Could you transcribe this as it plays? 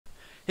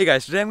Hey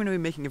guys, today I'm going to be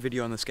making a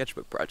video on the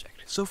Sketchbook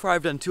project. So far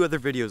I've done 2 other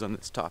videos on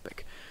this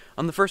topic.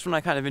 On the first one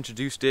I kind of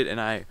introduced it and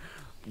I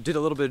did a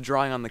little bit of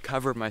drawing on the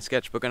cover of my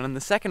sketchbook, and on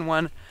the second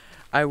one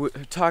I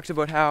talked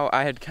about how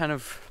I had kind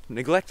of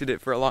neglected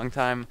it for a long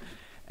time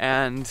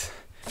and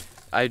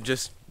I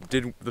just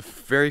did the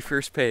very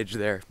first page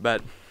there.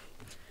 But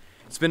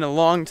it's been a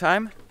long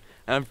time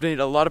and I've made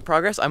a lot of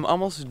progress. I'm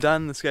almost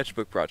done the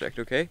sketchbook project,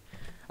 okay?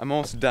 I'm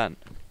almost done.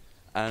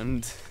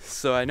 And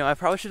so I know I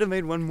probably should have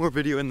made one more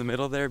video in the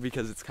middle there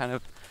because it's kind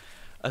of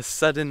a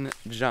sudden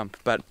jump,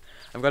 but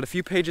I've got a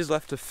few pages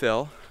left to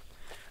fill.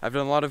 I've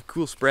done a lot of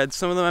cool spreads.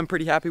 Some of them I'm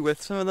pretty happy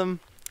with, some of them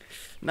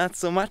not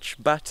so much,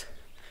 but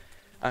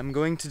I'm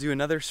going to do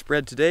another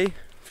spread today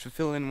to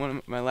fill in one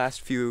of my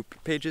last few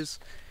pages,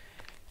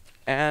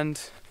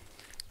 and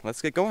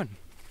let's get going.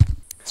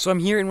 So I'm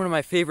here in one of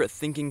my favorite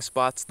thinking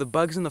spots. The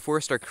bugs in the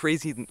forest are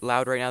crazy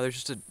loud right now.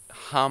 There's just a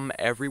hum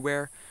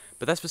everywhere.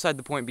 But that's beside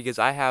the point because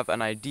I have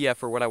an idea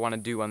for what I want to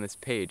do on this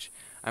page.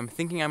 I'm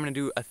thinking I'm going to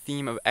do a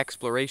theme of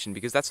exploration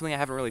because that's something I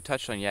haven't really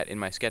touched on yet in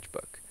my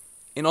sketchbook.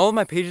 In all of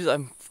my pages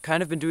I've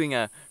kind of been doing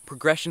a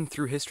progression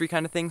through history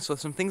kind of thing, so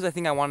some things I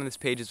think I want on this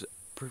page is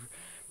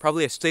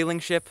probably a sailing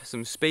ship,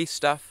 some space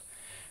stuff,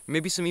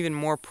 maybe some even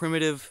more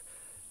primitive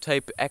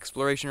type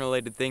exploration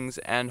related things,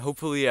 and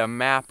hopefully a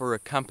map or a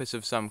compass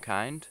of some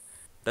kind.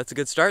 That's a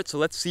good start, so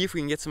let's see if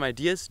we can get some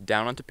ideas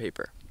down onto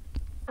paper.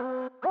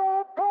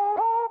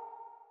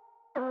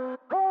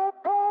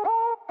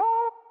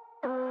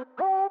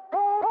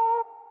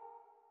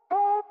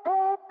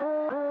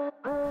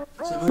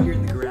 So I'm out here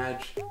in the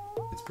garage.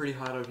 It's pretty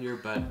hot out here,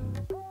 but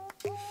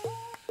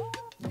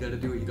you gotta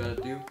do what you gotta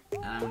do,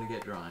 and I'm gonna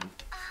get drawing.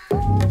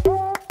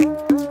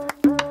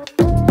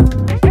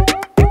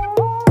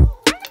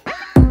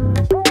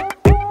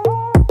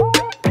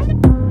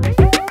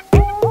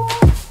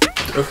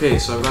 Okay,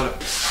 so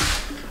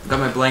I've got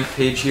my blank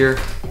page here,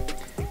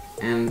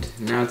 and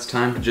now it's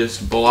time to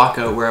just block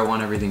out where I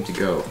want everything to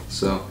go.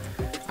 So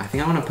I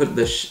think I want to put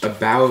a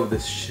bow of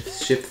this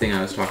ship thing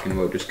I was talking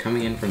about just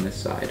coming in from this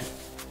side.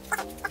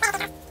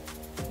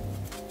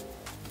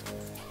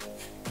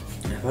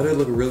 I thought it would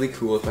look really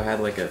cool if I had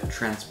like a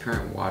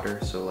transparent water,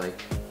 so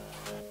like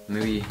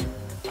maybe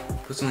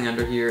put something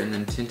under here and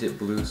then tint it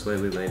blue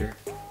slightly later.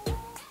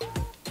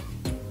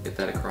 Get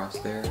that across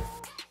there.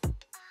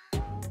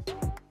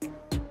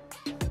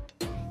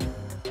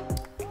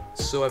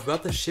 So I've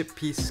got the ship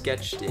piece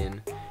sketched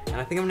in, and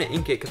I think I'm going to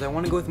ink it because I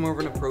want to go with more of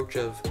an approach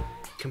of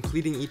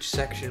completing each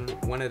section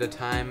one at a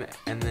time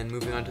and then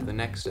moving on to the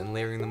next and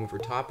layering them over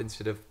top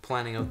instead of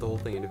planning out the whole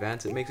thing in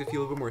advance. It makes it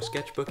feel a bit more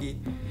sketchbooky,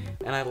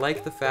 and I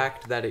like the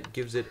fact that it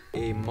gives it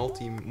a more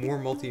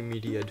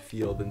multimedia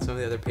feel than some of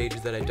the other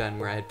pages that I've done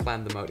where I had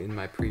planned them out in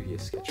my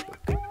previous sketchbook.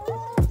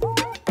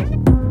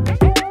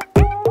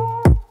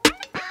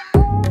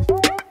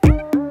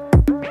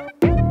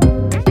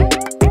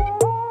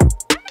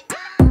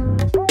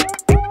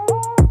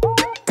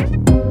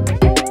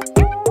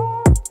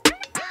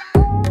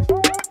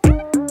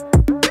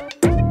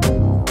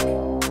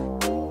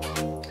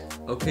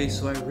 Okay,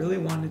 so I really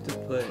wanted to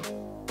put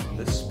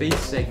the space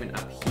segment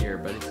up here,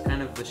 but it's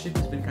kind of, the ship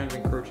has been kind of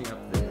encroaching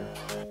up there.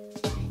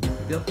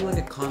 Maybe I'll put like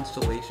a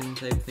constellation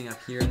type thing up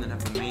here and then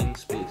have the main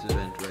space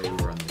event right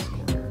over on this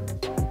corner.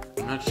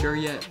 I'm not sure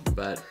yet,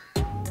 but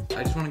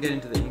I just want to get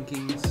into the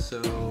inking,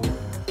 so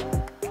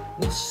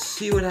we'll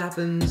see what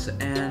happens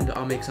and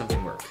I'll make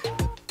something work.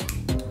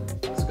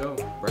 Let's go,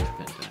 brush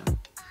pen time.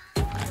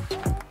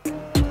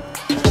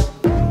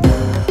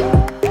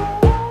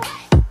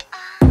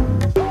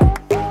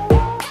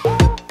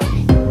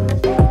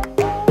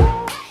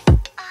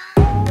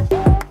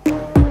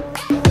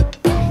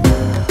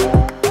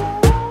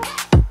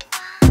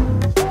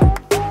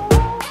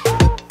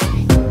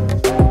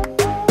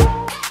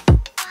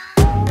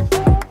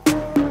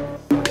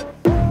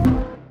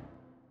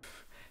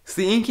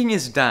 So the inking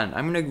is done.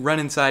 I'm going to run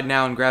inside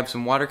now and grab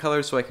some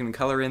watercolors so I can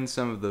color in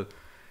some of the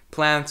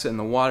plants and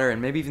the water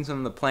and maybe even some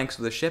of the planks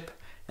of the ship,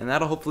 and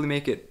that'll hopefully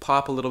make it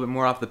pop a little bit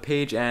more off the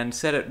page and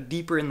set it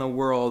deeper in the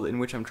world in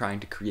which I'm trying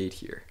to create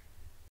here.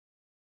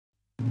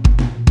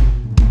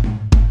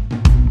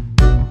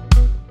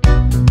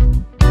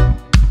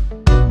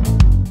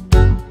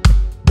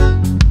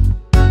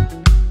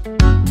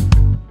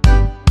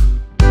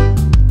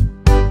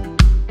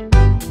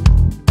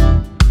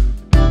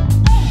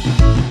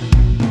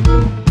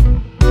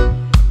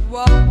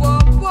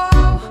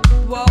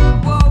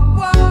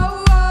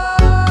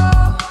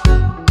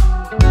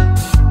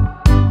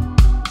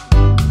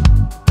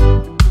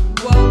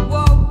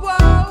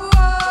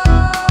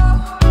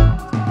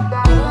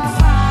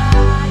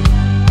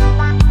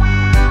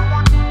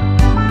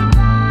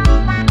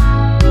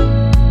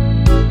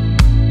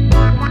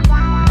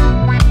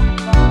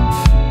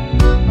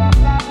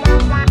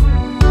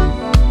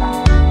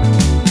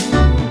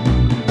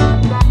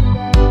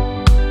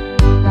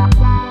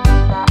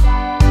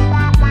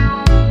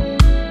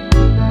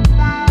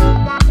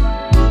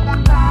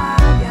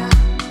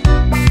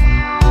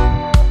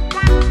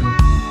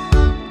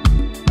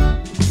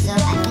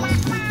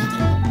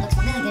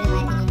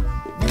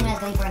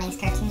 going for a nice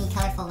cartoony,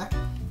 colorful look.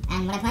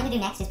 And what I'm planning to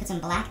do next is put some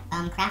black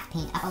craft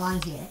paint up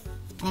along here.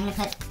 And I'm going to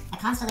put a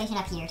constellation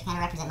up here to kind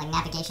of represent like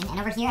navigation. And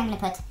over here I'm going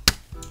to put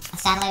a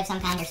satellite of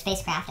some kind or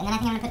spacecraft. And then I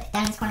think I'm going to put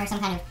down in this corner some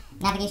kind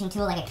of navigation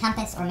tool like a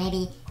compass or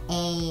maybe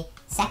a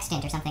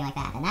sextant or something like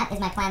that. And that is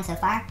my plan so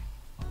far.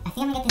 I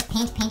think I'm going to get this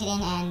paint painted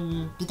in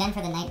and be done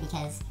for the night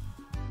because...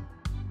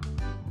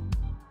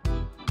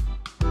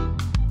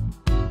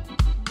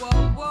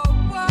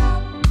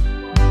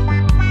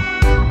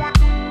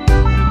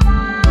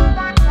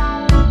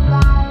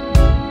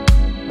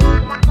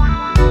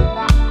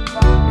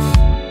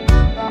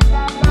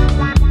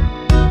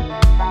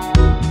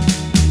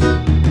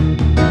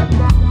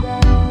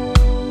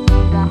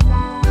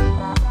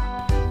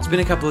 It's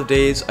been a couple of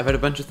days, I've had a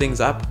bunch of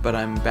things up, but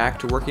I'm back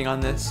to working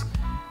on this,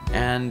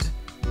 and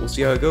we'll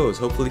see how it goes,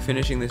 hopefully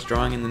finishing this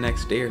drawing in the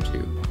next day or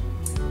two.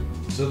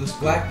 So this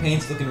black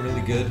paint's looking really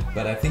good,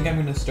 but I think I'm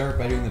going to start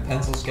by doing the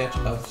pencil sketch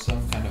of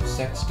some kind of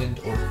sextant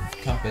or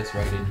compass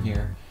right in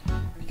here,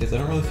 because I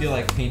don't really feel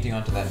like painting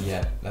onto that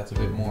yet. That's a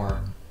bit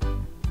more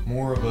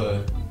of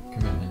a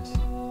commitment.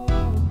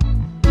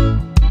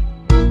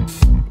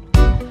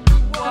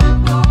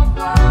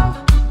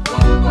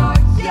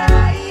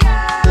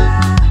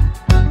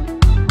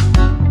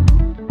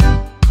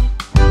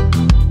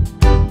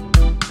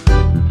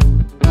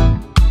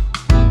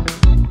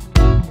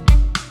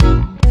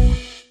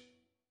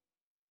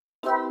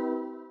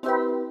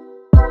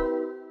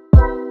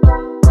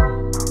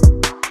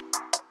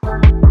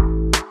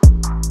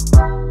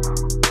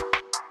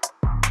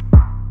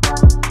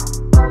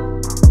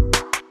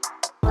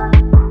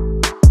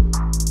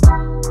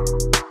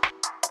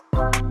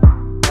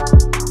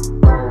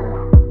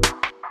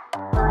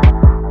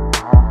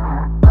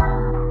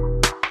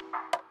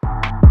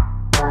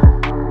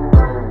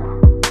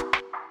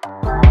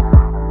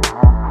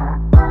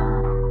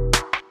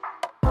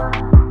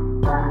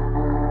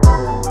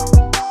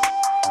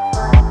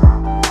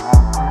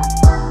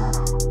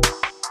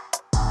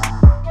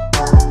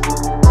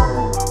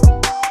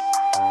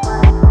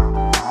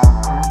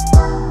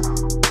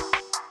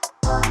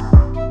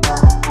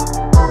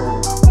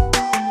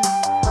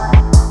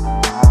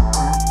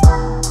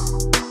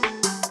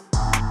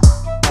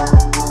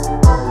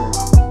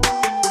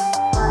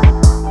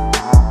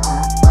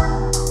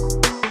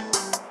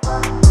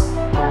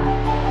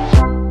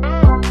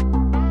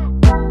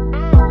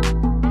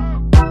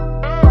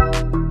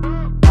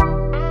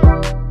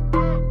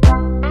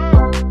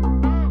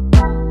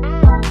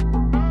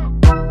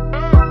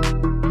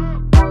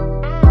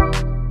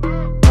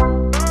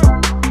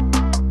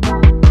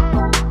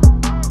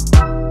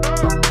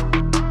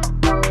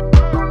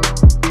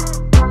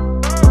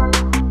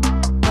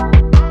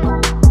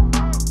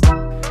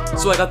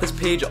 So I got this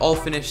page all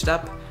finished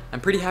up.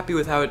 I'm pretty happy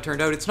with how it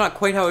turned out. It's not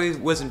quite how I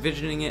was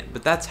envisioning it,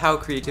 but that's how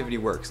creativity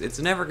works. It's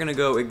never gonna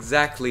go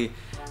exactly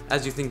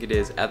as you think it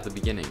is at the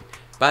beginning.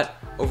 But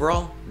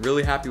overall,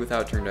 really happy with how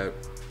it turned out.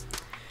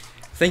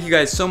 Thank you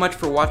guys so much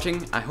for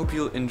watching. I hope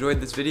you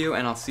enjoyed this video,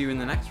 and I'll see you in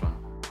the next one.